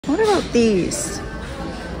What about these?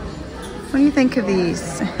 What do you think of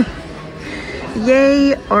these?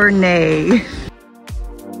 Yay or nay?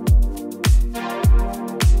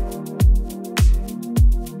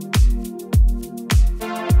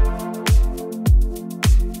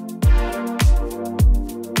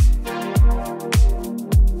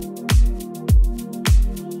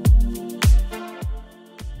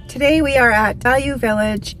 Today we are at Value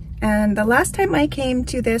Village, and the last time I came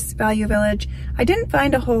to this Value Village, I didn't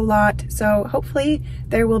find a whole lot, so hopefully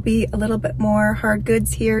there will be a little bit more hard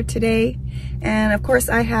goods here today. And of course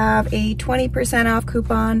I have a 20% off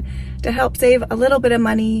coupon to help save a little bit of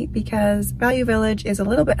money because Value Village is a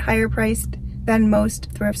little bit higher priced than most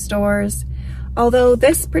thrift stores. Although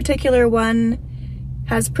this particular one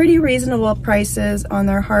has pretty reasonable prices on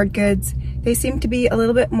their hard goods. They seem to be a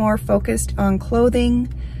little bit more focused on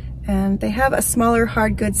clothing, and they have a smaller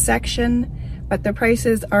hard goods section, but the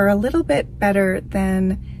prices are a little bit better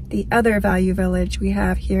than the other Value Village we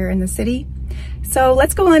have here in the city. So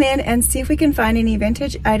let's go on in and see if we can find any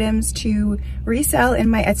vintage items to resell in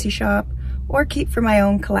my Etsy shop or keep for my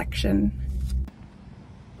own collection.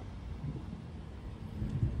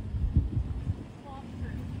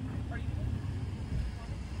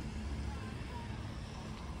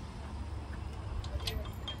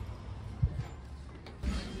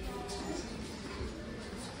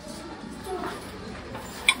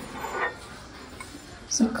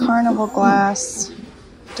 Some Carnival glass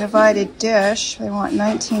divided dish. They want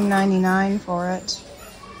 $19.99 for it.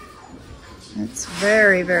 It's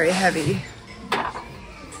very, very heavy.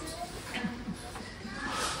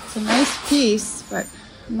 It's a nice piece, but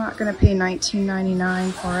I'm not going to pay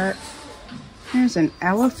 $19.99 for it. Here's an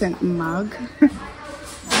elephant mug.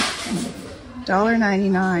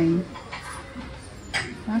 $1.99.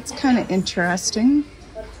 That's kind of interesting.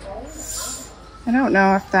 I don't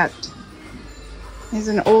know if that is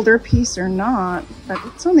an older piece or not, but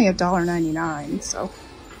it's only $1.99, so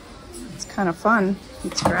it's kind of fun.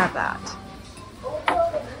 Let's grab that.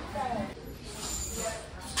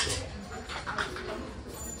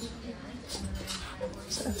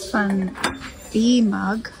 It's a fun bee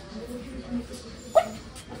mug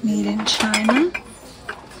made in China.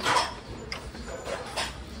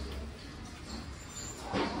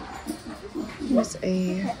 Here's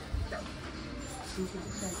a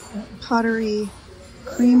pottery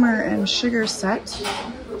creamer and sugar set.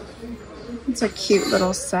 It's a cute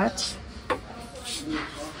little set.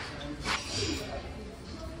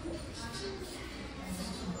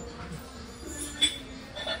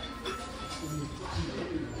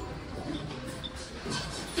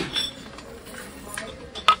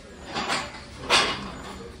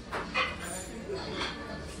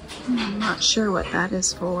 I'm not sure what that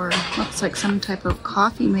is for. Looks like some type of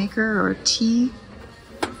coffee maker or tea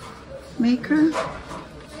maker.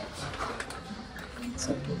 It's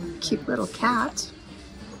a cute little cat.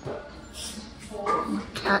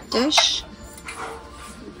 Cat dish.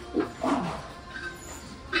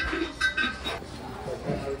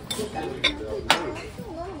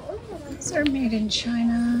 These are made in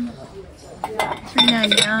China.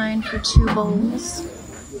 $3.99 for 2 bowls.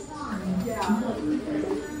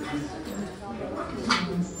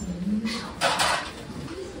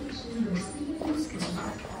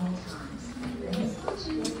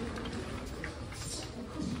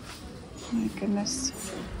 My goodness.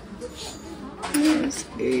 Here's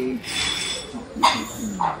a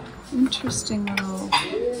interesting little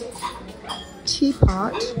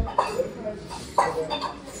teapot.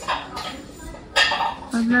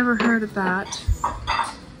 I've never heard of that.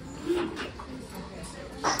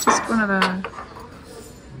 It's just one of the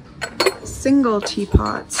single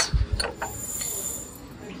teapots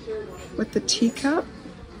with the teacup.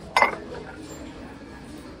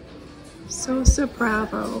 So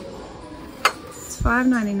bravo.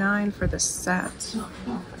 $5.99 for the set.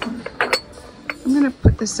 I'm gonna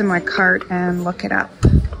put this in my cart and look it up.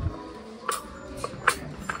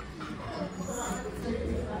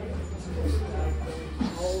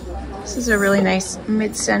 This is a really nice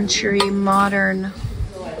mid-century modern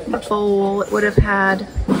bowl. It would have had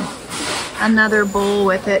another bowl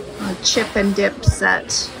with it, a chip and dip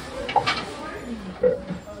set.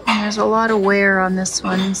 And there's a lot of wear on this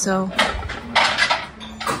one, so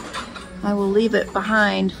I will leave it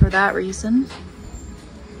behind for that reason.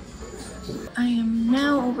 I am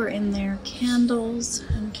now over in their candles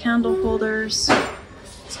and candle holders.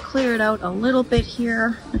 Let's clear it out a little bit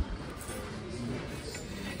here.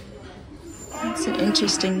 It's an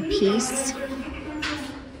interesting piece.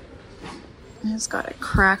 It's got a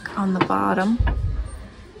crack on the bottom.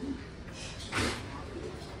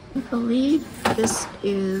 I believe this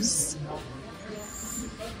is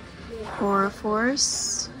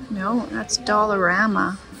Force. No, that's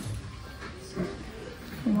Dollarama.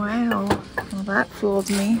 Wow, well that fooled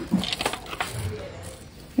me.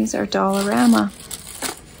 These are Dollarama.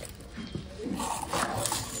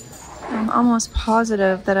 I'm almost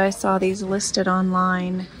positive that I saw these listed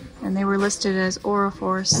online, and they were listed as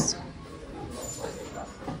Force.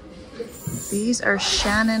 These are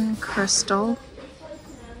Shannon Crystal.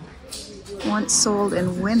 Once sold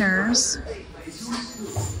in Winners.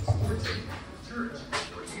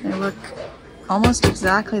 They look almost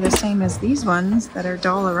exactly the same as these ones that are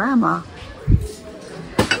Dollarama.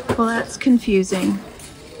 Well, that's confusing.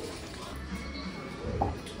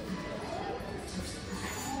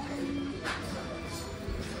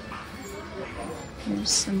 Here's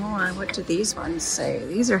some more. What do these ones say?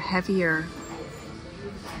 These are heavier.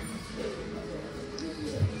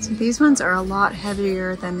 So these ones are a lot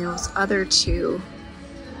heavier than those other two.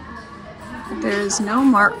 There's no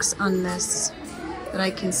marks on this that I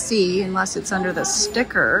can see unless it's under the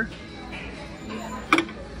sticker.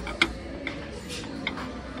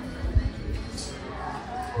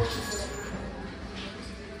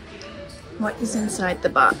 What is inside the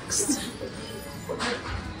box?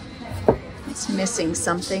 It's missing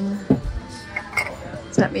something.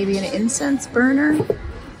 Is that maybe an incense burner?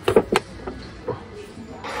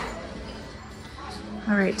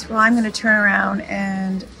 All right, well, I'm going to turn around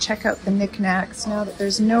and check out the knickknacks now that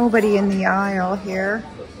there's nobody in the aisle here.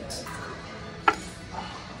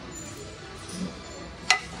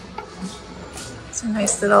 It's a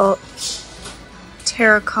nice little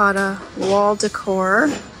terracotta wall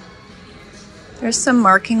decor. There's some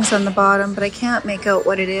markings on the bottom, but I can't make out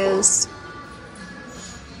what it is.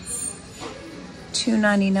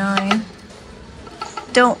 $2.99.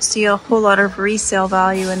 Don't see a whole lot of resale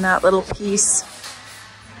value in that little piece.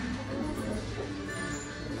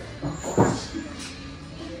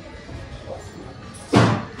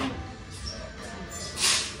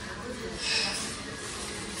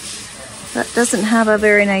 That doesn't have a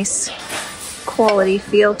very nice quality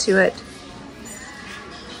feel to it.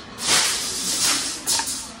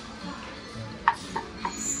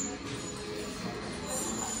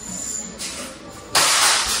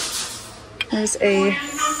 There's a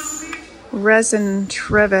resin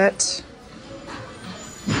trivet.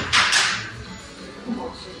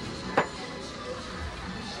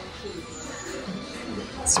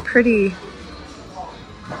 It's pretty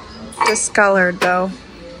discolored though.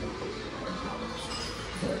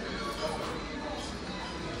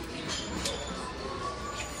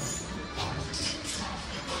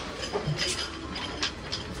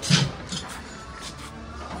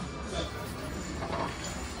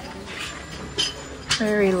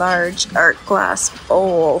 Very large art glass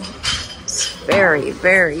bowl. It's very,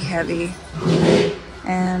 very heavy.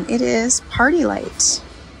 And it is Party Light.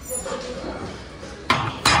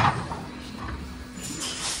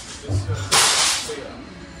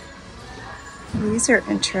 These are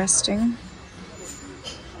interesting.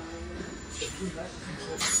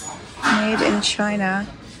 Made in China.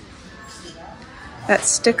 That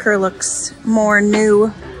sticker looks more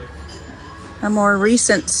new. A more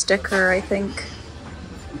recent sticker, I think.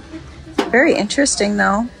 Very interesting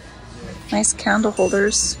though. Nice candle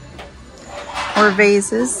holders or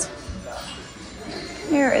vases.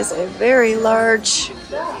 Here is a very large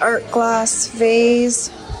art glass vase.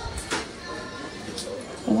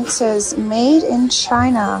 And it says made in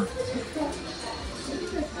China.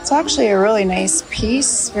 It's actually a really nice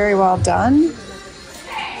piece, very well done.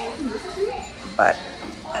 But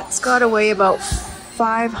it's got to weigh about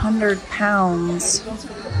 500 pounds.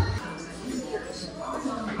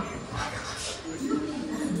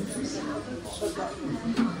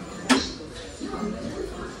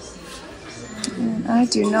 I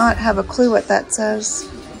do not have a clue what that says.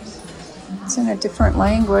 It's in a different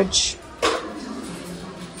language.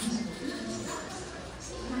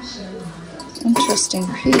 Interesting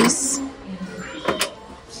piece.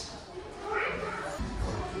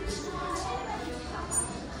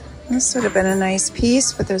 This would have been a nice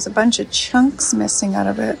piece, but there's a bunch of chunks missing out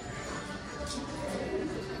of it.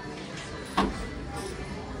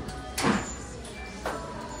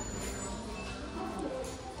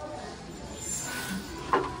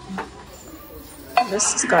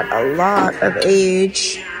 This has got a lot of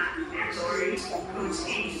age,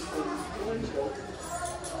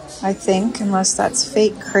 I think, unless that's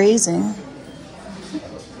fake crazing.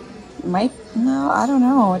 Might, no, I don't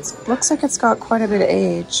know. It looks like it's got quite a bit of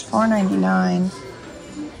age. $4.99.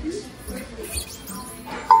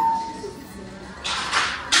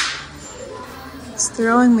 It's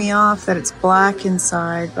throwing me off that it's black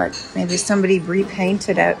inside, but maybe somebody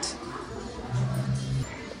repainted it.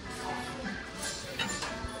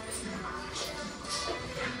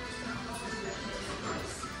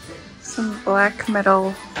 some black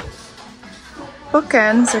metal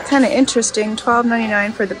bookends. They're kind of interesting.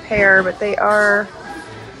 $12.99 for the pair, but they are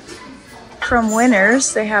from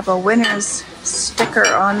Winners. They have a Winners sticker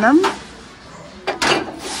on them.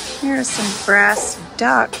 Here are some brass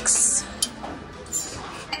ducks.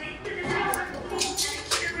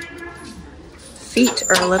 Feet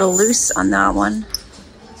are a little loose on that one.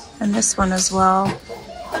 And this one as well.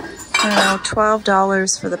 I don't know,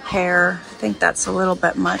 $12 for the pair. I think that's a little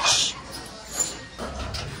bit much.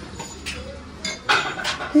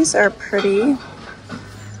 These are pretty.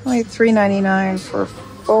 Only $3.99 for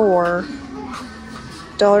 4.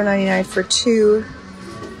 $1.99 for 2.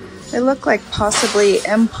 They look like possibly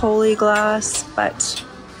Empoli glass, but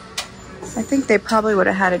I think they probably would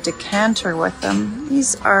have had a decanter with them.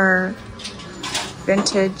 These are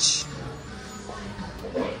vintage.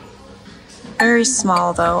 Very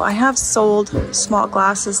small though. I have sold small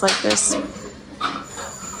glasses like this.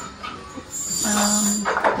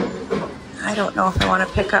 I don't know if I want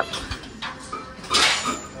to pick up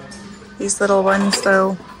these little ones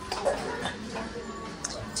though.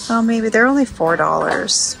 Oh, maybe they're only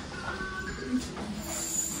 $4.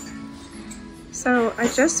 So I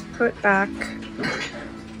just put back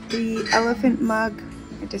the elephant mug.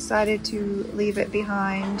 I decided to leave it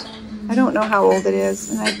behind. I don't know how old it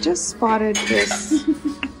is, and I just spotted this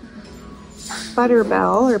butter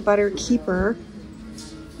bell or butter keeper.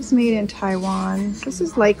 It's made in Taiwan. This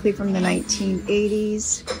is likely from the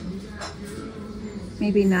 1980s,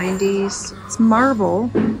 maybe 90s. It's marble,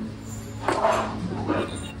 and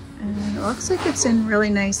it looks like it's in really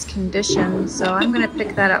nice condition, so I'm gonna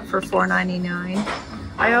pick that up for $4.99.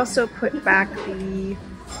 I also put back the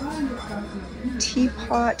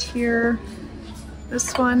teapot here.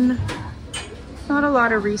 This one, not a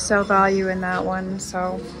lot of resale value in that one,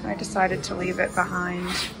 so I decided to leave it behind.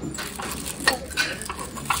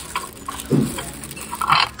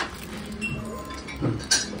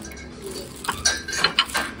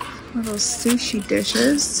 Little sushi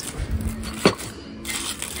dishes.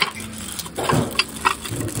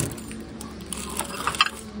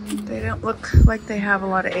 They don't look like they have a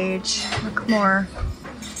lot of age. Look more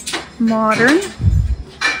modern.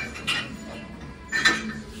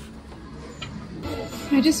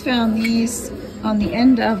 I just found these on the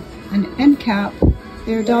end of an end cap.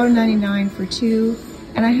 They're $1.99 for 2,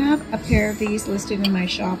 and I have a pair of these listed in my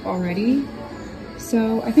shop already.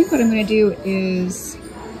 So I think what I'm going to do is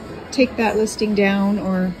take that listing down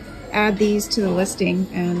or add these to the listing,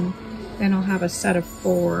 and then I'll have a set of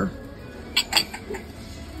 4.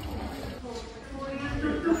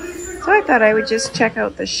 So I thought I would just check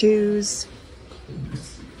out the shoes.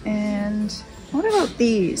 And what about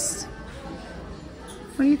these?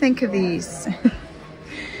 What do you think of these?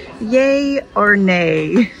 Yay or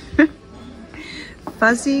nay?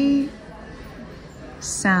 Fuzzy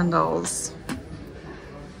sandals.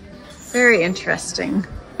 Very interesting.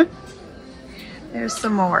 There's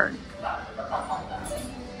some more.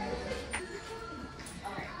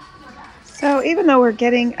 So even though we're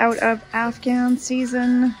getting out of Afghan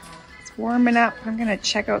season, it's warming up, I'm gonna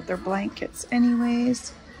check out their blankets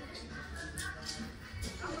anyways.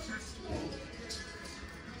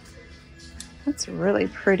 That's really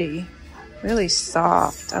pretty, really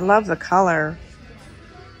soft. I love the color,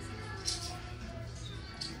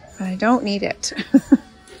 but I don't need it.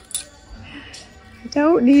 I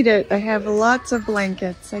don't need it. I have lots of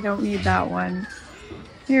blankets. I don't need that one.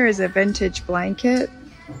 Here is a vintage blanket,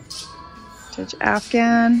 vintage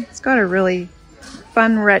Afghan. It's got a really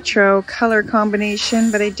fun retro color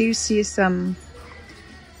combination, but I do see some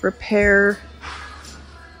repair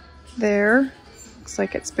there. Looks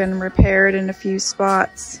like it's been repaired in a few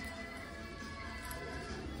spots.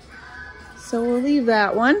 So we'll leave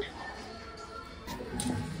that one.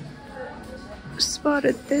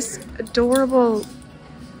 Spotted this adorable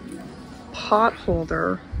pot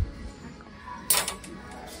holder.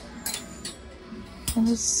 And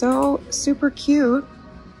it's so super cute.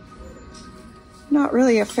 Not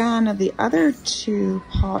really a fan of the other 2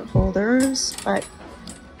 pot holders, but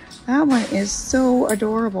that one is so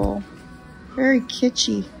adorable. Very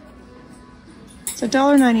kitschy. It's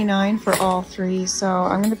 $1.99 for all 3, so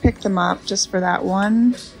I'm gonna pick them up just for that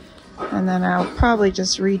one, and then I'll probably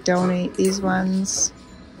just redonate these ones.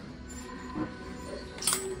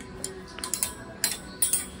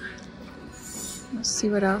 Let's see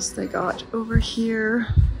what else they got over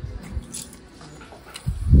here.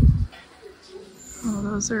 Oh,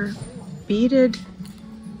 those are beaded.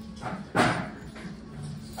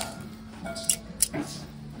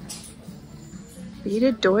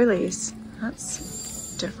 Beaded doilies.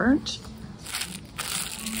 That's different.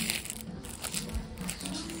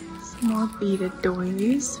 More beaded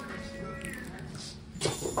doilies.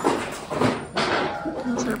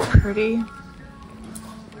 Those are pretty.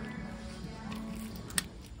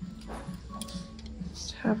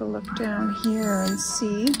 Just have a look down here and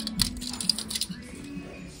see.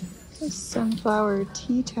 A sunflower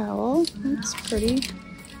tea towel. That's pretty.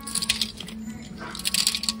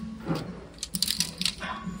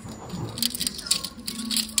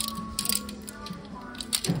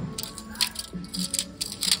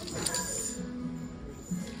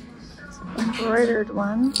 Embroidered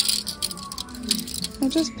one. I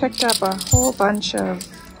just picked up a whole bunch of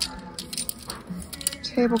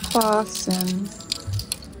tablecloths and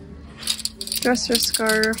dresser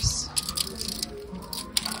scarves.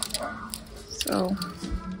 So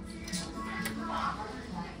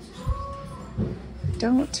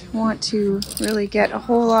don't want to really get a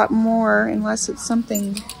whole lot more unless it's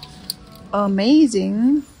something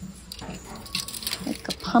amazing, like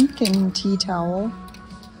a pumpkin tea towel.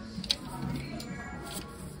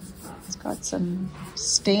 Got some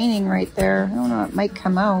staining right there. I don't know, it might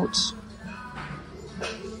come out.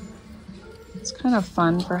 It's kind of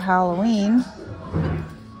fun for Halloween.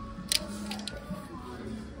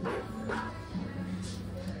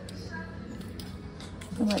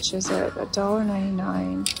 How much is it?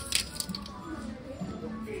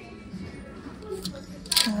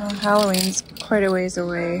 $1.99. Halloween's quite a ways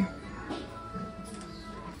away.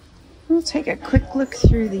 We'll take a quick look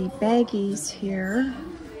through the baggies here.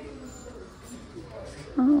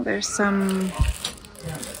 Oh, there's some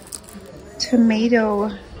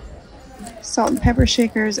tomato salt and pepper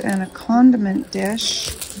shakers and a condiment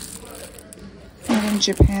dish made in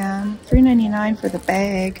Japan. $3.99 for the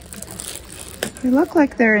bag. They look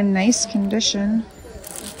like they're in nice condition,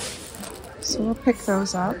 so we'll pick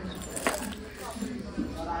those up.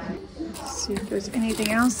 See if there's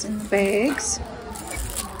anything else in the bags.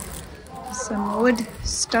 Some wood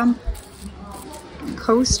stump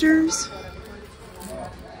coasters.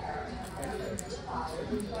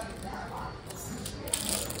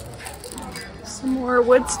 Some more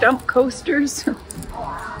wood stump coasters.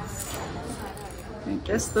 I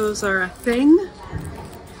guess those are a thing.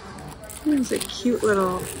 There's a cute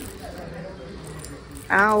little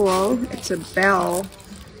owl. It's a bell.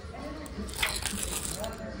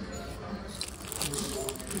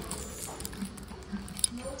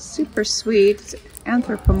 Super sweet. It's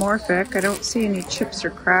anthropomorphic. I don't see any chips or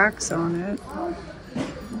cracks on it.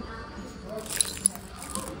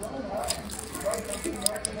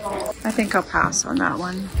 I think I'll pass on that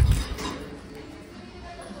one.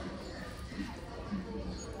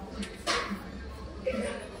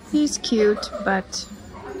 He's cute, but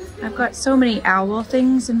I've got so many owl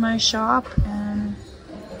things in my shop, and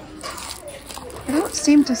I don't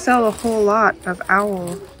seem to sell a whole lot of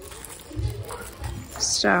owl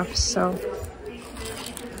stuff, so,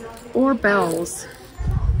 or bells.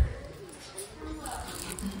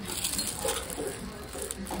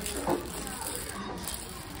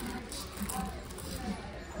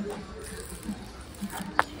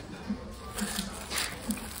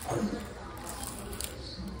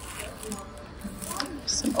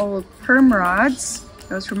 Some old perm rods.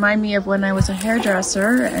 Those remind me of when I was a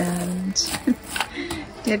hairdresser and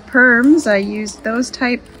did perms. I used those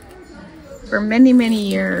type for many, many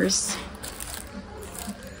years.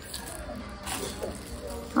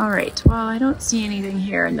 All right, well, I don't see anything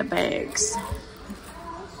here in the bags.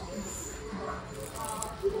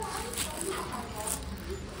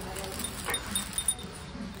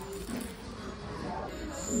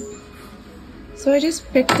 So I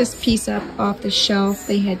just picked this piece up off the shelf.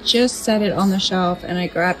 They had just set it on the shelf and I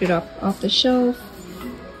grabbed it off the shelf.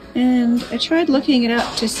 And I tried looking it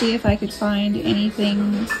up to see if I could find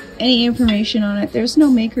anything, any information on it. There's no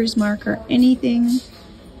maker's mark or anything.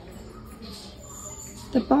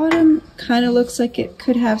 The bottom kind of looks like it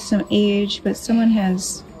could have some age, but someone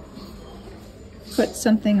has put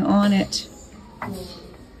something on it.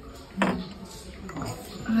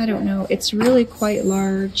 I don't know. It's really quite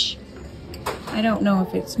large. I don't know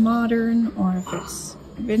if it's modern or if it's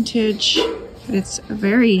vintage, but it's a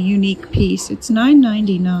very unique piece. It's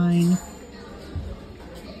 $9.99.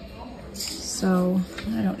 So,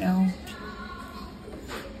 I don't know.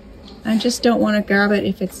 I just don't want to grab it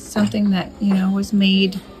if it's something that, you know, was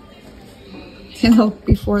made, you know,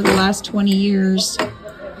 before the last 20 years.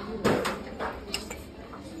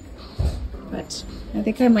 But I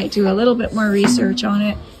think I might do a little bit more research on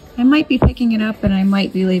it. I might be picking it up and I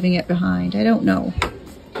might be leaving it behind. I don't know.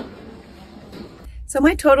 So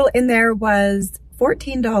my total in there was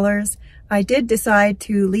 $14. I did decide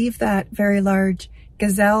to leave that very large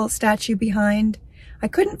gazelle statue behind. I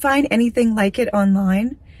couldn't find anything like it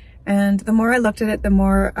online. And the more I looked at it, the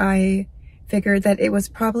more I figured that it was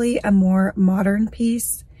probably a more modern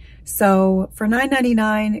piece. So for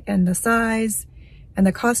 $9.99 and the size and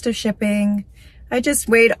the cost of shipping, I just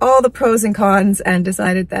weighed all the pros and cons and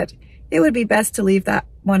decided that it would be best to leave that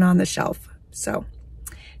one on the shelf. So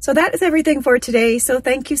that is everything for today. So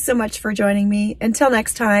thank you so much for joining me. Until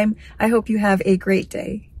next time, I hope you have a great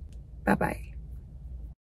day. Bye-bye.